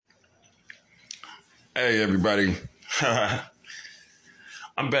Hey everybody,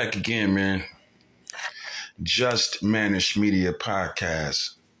 I'm back again, man. Just Managed Media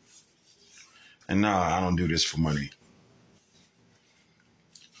Podcast, and nah, I don't do this for money,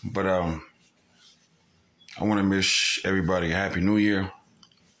 but I want to wish everybody a Happy New Year.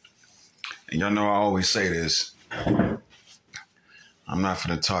 And y'all know I always say this: I'm not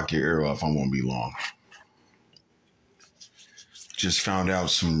gonna talk your ear off. I won't be long. Just found out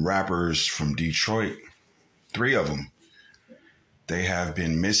some rappers from Detroit, three of them. They have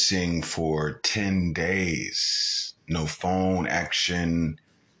been missing for 10 days. No phone action.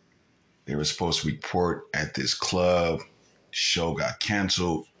 They were supposed to report at this club. Show got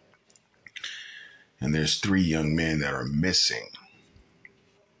canceled. And there's three young men that are missing.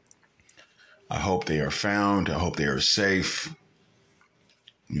 I hope they are found. I hope they are safe.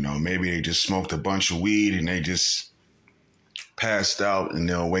 You know, maybe they just smoked a bunch of weed and they just passed out and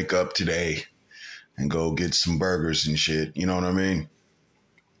they'll wake up today and go get some burgers and shit. You know what I mean?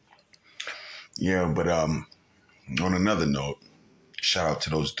 Yeah, but on another note, shout out to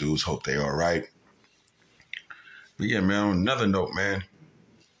those dudes. Hope they all right. But yeah, man, on another note, man.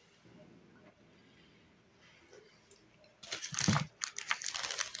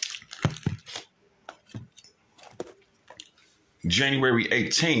 January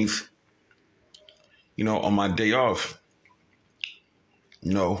 18th, on my day off,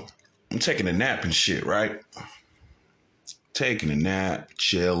 I'm taking a nap and shit, right? Taking a nap,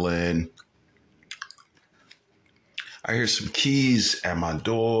 chilling. I hear some keys at my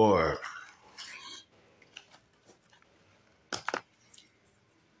door.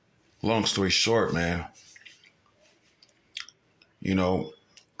 Long story short, man,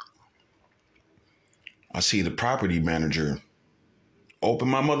 I see the property manager open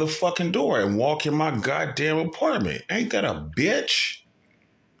my motherfucking door and walk in my goddamn apartment. Ain't that a bitch?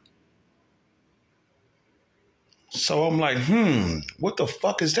 So I'm like, what the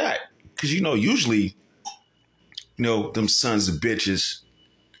fuck is that? Because, usually, them sons of bitches,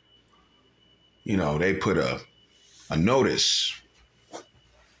 they put a notice.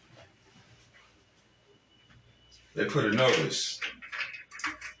 They put a notice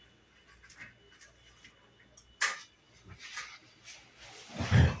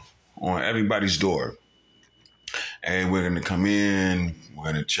on everybody's door. Hey, we're going to come in. We're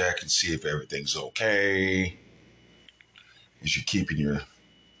going to check and see if everything's okay. Is you keeping your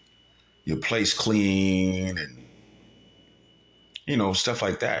place clean and, stuff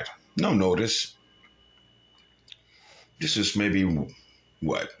like that. No notice. This is maybe,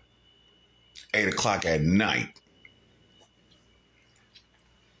 8 o'clock at night.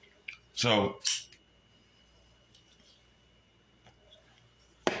 So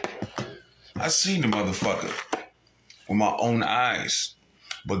I seen the motherfucker with my own eyes.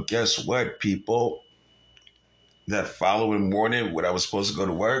 But guess what, people? That following morning when I was supposed to go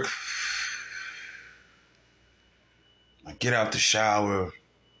to work, I get out the shower,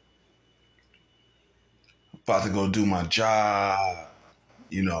 about to go do my job,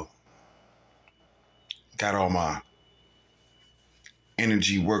 got all my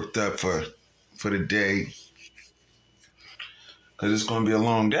energy worked up for the day. Because it's going to be a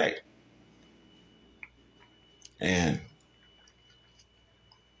long day. And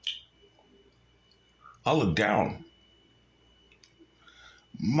I look down.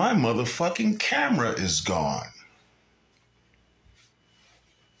 My motherfucking camera is gone.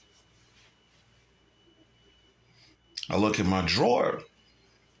 I look in my drawer.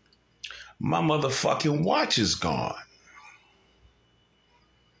 My motherfucking watch is gone.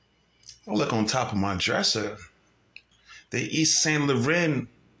 I look on top of my dresser. The East Saint Laurent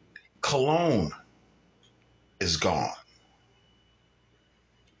cologne is gone.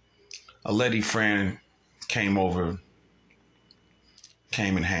 A lady friend came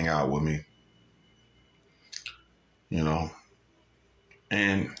and hang out with me,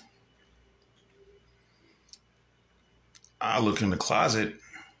 and I look in the closet.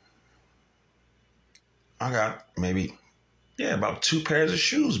 I got maybe, about 2 pairs of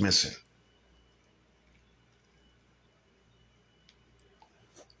shoes missing.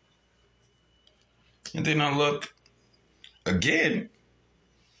 And then I look again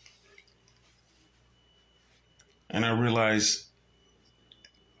and I realize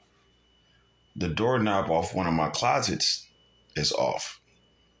the doorknob off one of my closets is off.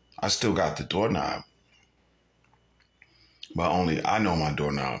 I still got the doorknob, but only I know my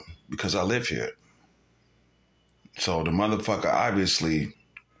doorknob because I live here. So the motherfucker obviously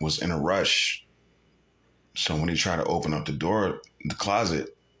was in a rush. So when he tried to open up the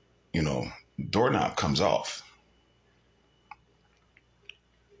closet, doorknob comes off.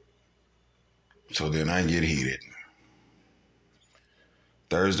 So then I get heated.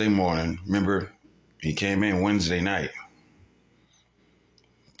 Thursday morning, remember, he came in Wednesday night.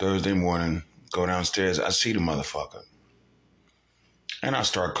 Thursday morning, go downstairs, I see the motherfucker. And I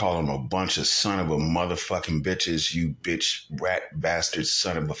start calling him a bunch of son of a motherfucking bitches, you bitch, rat, bastard,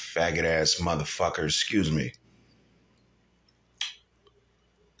 son of a faggot ass motherfucker, excuse me.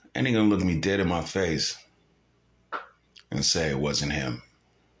 And he gonna look me dead in my face and say it wasn't him.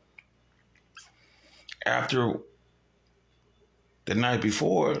 After the night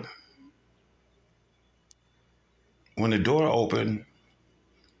before, when the door opened,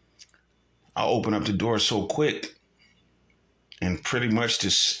 I opened up the door so quick and pretty much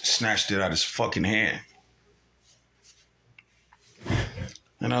just snatched it out of his fucking hand.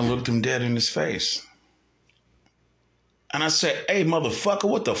 And I looked him dead in his face. And I said, hey, motherfucker,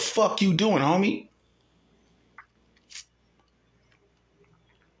 what the fuck you doing, homie?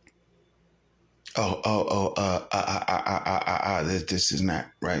 This is not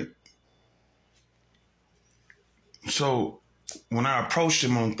right. So when I approached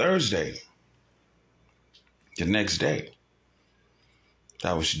him on Thursday, the next day,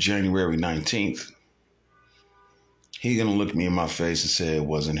 that was January 19th, he gonna look me in my face and say it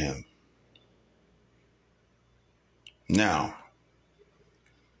wasn't him. Now,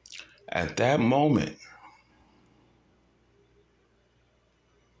 at that moment,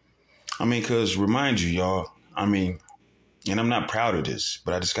 because remind you, y'all, and I'm not proud of this,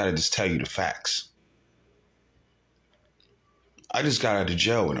 but I just gotta tell you the facts. I just got out of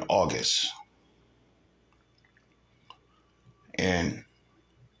jail in August. And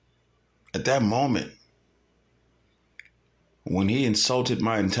at that moment, when he insulted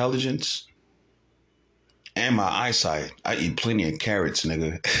my intelligence and my eyesight, I eat plenty of carrots,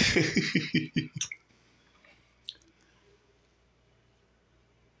 nigga.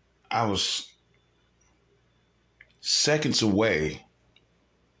 I was seconds away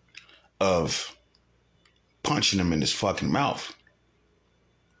of punching him in his fucking mouth.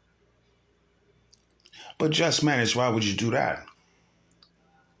 But just managed, why would you do that?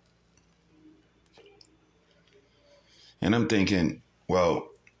 And I'm thinking, well,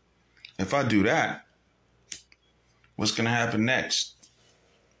 if I do that, what's going to happen next?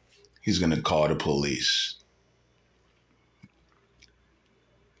 He's going to call the police.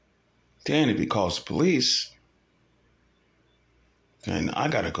 Then if he calls the police, then I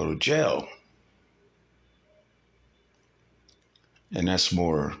got to go to jail. And that's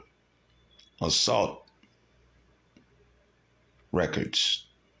more assault records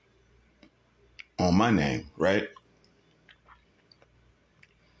on my name, right?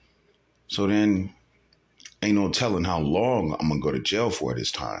 So then ain't no telling how long I'm going to go to jail for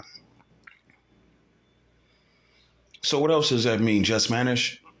this time. So what else does that mean, Just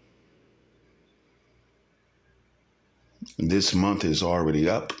Manish? This month is already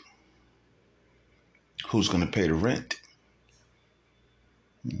up. Who's going to pay the rent?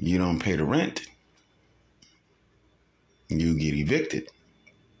 You don't pay the rent, you get evicted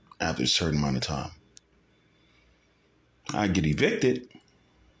after a certain amount of time. I get evicted,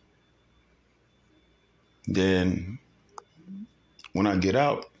 then when I get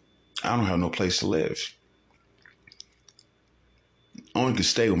out, I don't have no place to live. I only can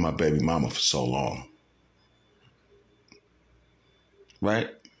stay with my baby mama for so long. Right?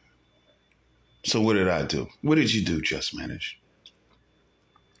 So what did I do? What did you do, Just Manage?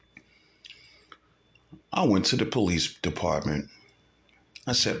 I went to the police department.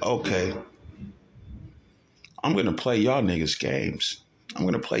 I said, okay, I'm going to play y'all niggas games. I'm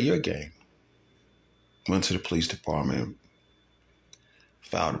going to play your game. Went to the police department,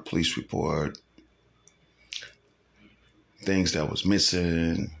 filed a police report, things that was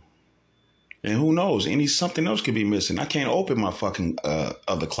missing. And who knows, something else could be missing. I can't open my fucking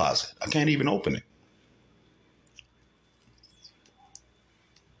other closet. I can't even open it.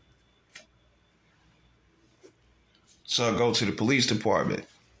 So I go to the police department,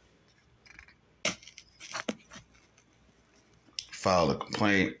 file a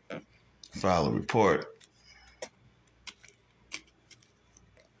complaint, file a report.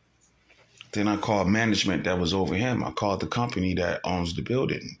 Then I called management that was over him. I called the company that owns the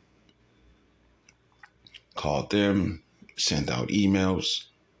building. Called them, sent out emails,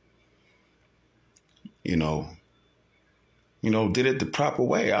 did it the proper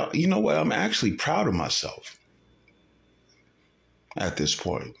way. You know what? I'm actually proud of myself at this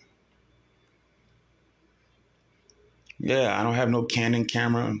point. Yeah, I don't have no Canon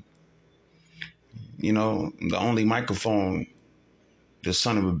camera. The only microphone the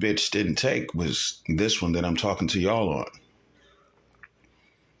son of a bitch didn't take was this one that I'm talking to y'all on.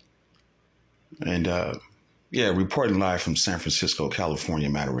 And yeah, reporting live from San Francisco, California,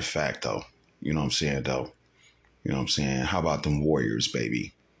 matter of fact, though. You know what I'm saying, though? You know what I'm saying? How about them Warriors,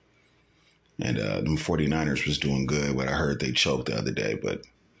 baby? And them 49ers was doing good. What I heard they choked the other day, but,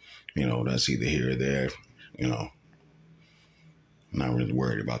 that's either here or there. You know, I'm not really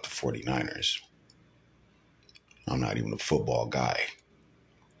worried about the 49ers. I'm not even a football guy.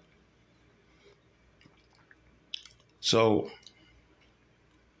 So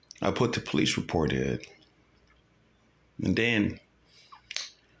I put the police report in. And then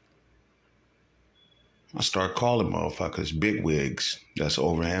I start calling motherfuckers, big wigs that's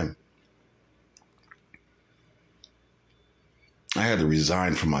over him. I had to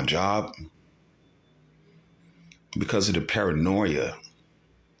resign from my job because of the paranoia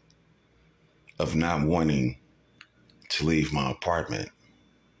of not wanting to leave my apartment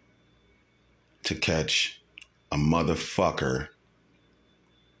to catch a motherfucker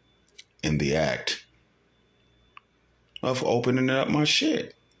in the act of opening up my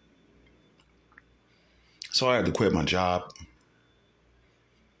shit. So I had to quit my job.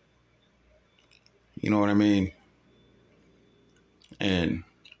 You know what I mean? And,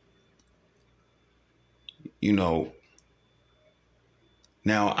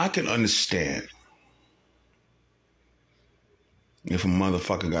 now I can understand if a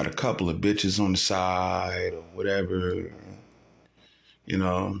motherfucker got a couple of bitches on the side or whatever,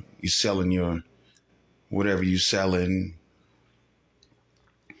 you selling your whatever you selling,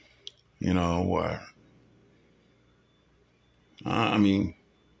 or I mean,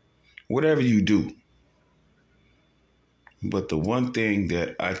 whatever you do. But the one thing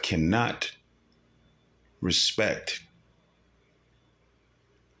that I cannot respect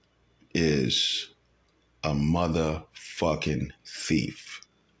is a motherfucking thief.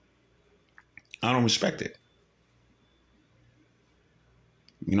 I don't respect it.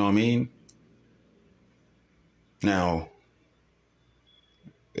 You know what I mean? Now,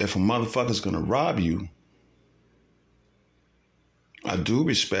 if a motherfucker's gonna rob you, I do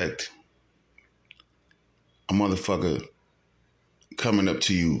respect a motherfucker coming up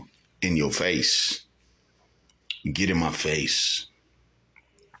to you in your face. Get in my face.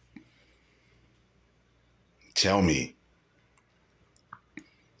 Tell me.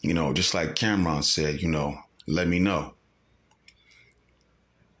 Just like Cameron said, let me know.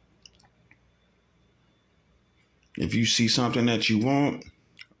 If you see something that you want,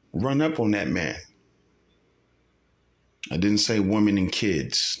 run up on that man. I didn't say women and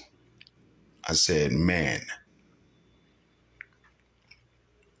kids. I said man.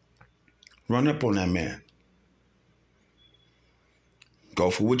 Run up on that man. Go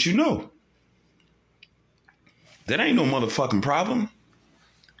for what you know. That ain't no motherfucking problem.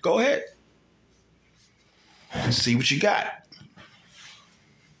 Go ahead. See what you got.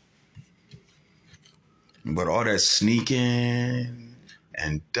 But all that sneaking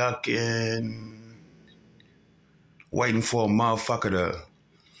and ducking, waiting for a motherfucker to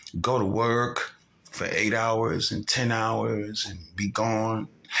go to work for 8 hours and 10 hours and be gone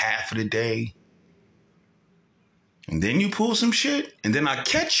half of the day. And then you pull some shit and then I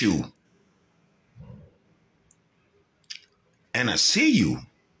catch you. And I see you.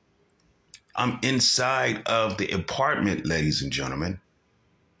 I'm inside of the apartment, ladies and gentlemen.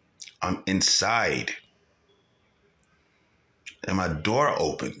 I'm inside. And my door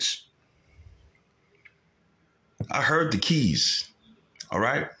opens. I heard the keys. All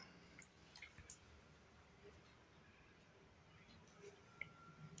right?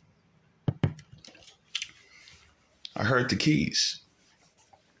 I heard the keys.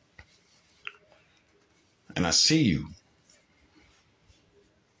 And I see you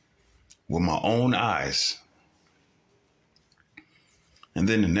with my own eyes. And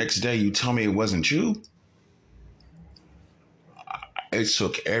then the next day you tell me it wasn't you. It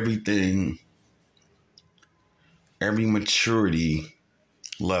took everything, every maturity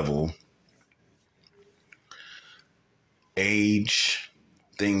level, age,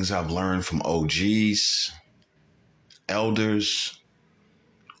 things I've learned from OGs, elders,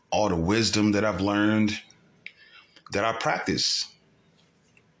 all the wisdom that I've learned that I practice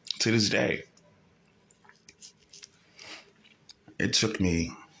to this day. It took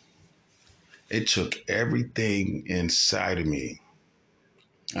everything inside of me.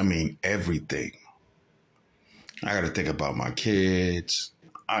 I mean, everything. I got to think about my kids.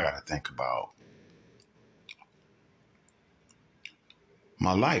 I got to think about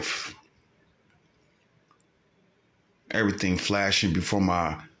my life. Everything flashing before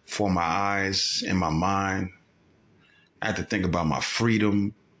my eyes, in my mind. I had to think about my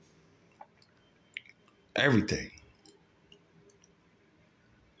freedom. Everything.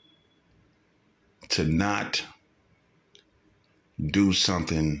 to not do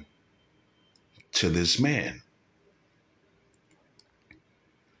something to this man.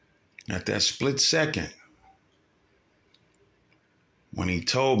 At that split second, when he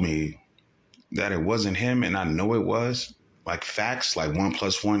told me that it wasn't him, and I know it was, like facts, like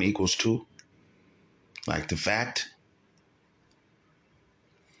 1+1 = 2, like the fact,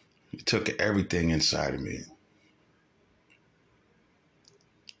 it took everything inside of me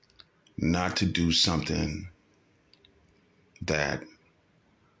not to do something that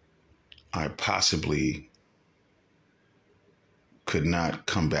I possibly could not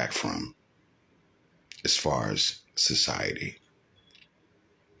come back from as far as society.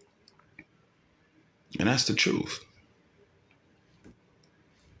 And that's the truth.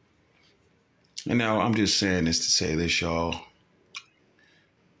 And now I'm just saying this to say this, y'all.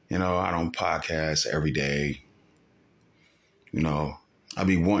 I don't podcast every day. I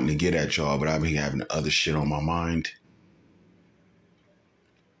be wanting to get at y'all, but I be having other shit on my mind.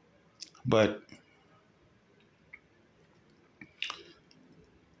 But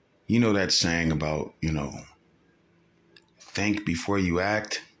that saying about, think before you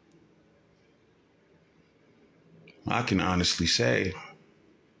act? I can honestly say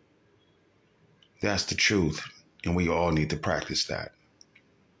that's the truth. And we all need to practice that.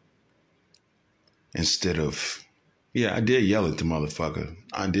 Instead of, yeah, I did yell at the motherfucker.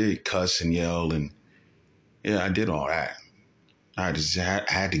 I did cuss and yell, and yeah, I did all that. I just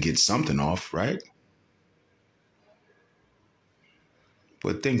had to get something off, right?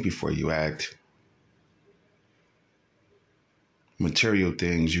 But think before you act. Material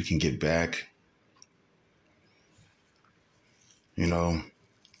things you can get back.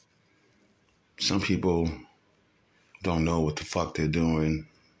 Some people don't know what the fuck they're doing.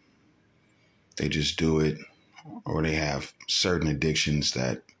 They just do it, or they have certain addictions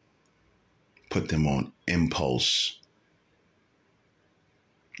that put them on impulse.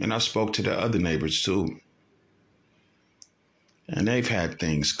 And I spoke to the other neighbors too. And they've had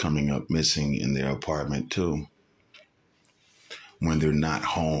things coming up missing in their apartment too when they're not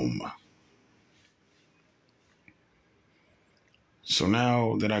home. So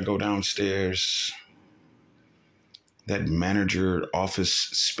now that I go downstairs, that manager office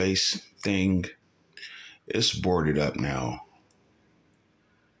space thing, it's boarded up now.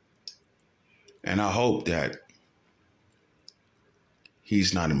 And I hope that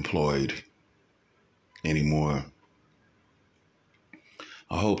he's not employed anymore.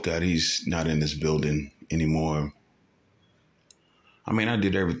 I hope that he's not in this building anymore. I mean, I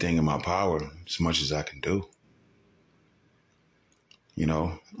did everything in my power, as much as I can do.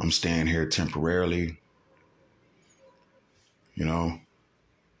 I'm staying here temporarily, and,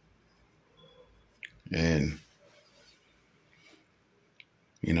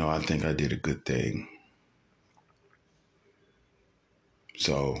 I think I did a good thing.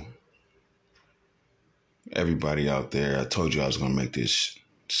 So, everybody out there, I told you I was going to make this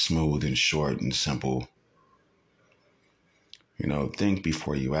smooth and short and simple. Think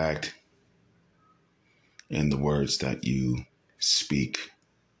before you act, in the words that you speak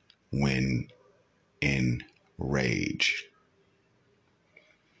when in rage.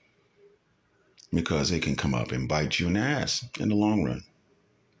 Because it can come up and bite you in the ass in the long run.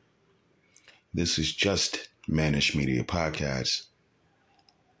 This is Just Manish Media Podcast.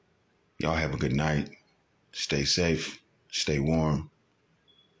 Y'all have a good night. Stay safe. Stay warm.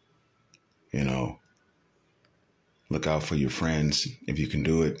 Look out for your friends if you can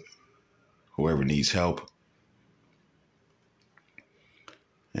do it. Whoever needs help.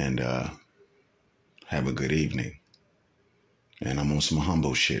 And have a good evening. And I'm on some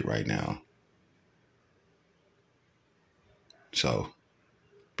humble shit right now. So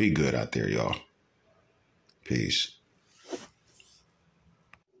be good out there, y'all. Peace.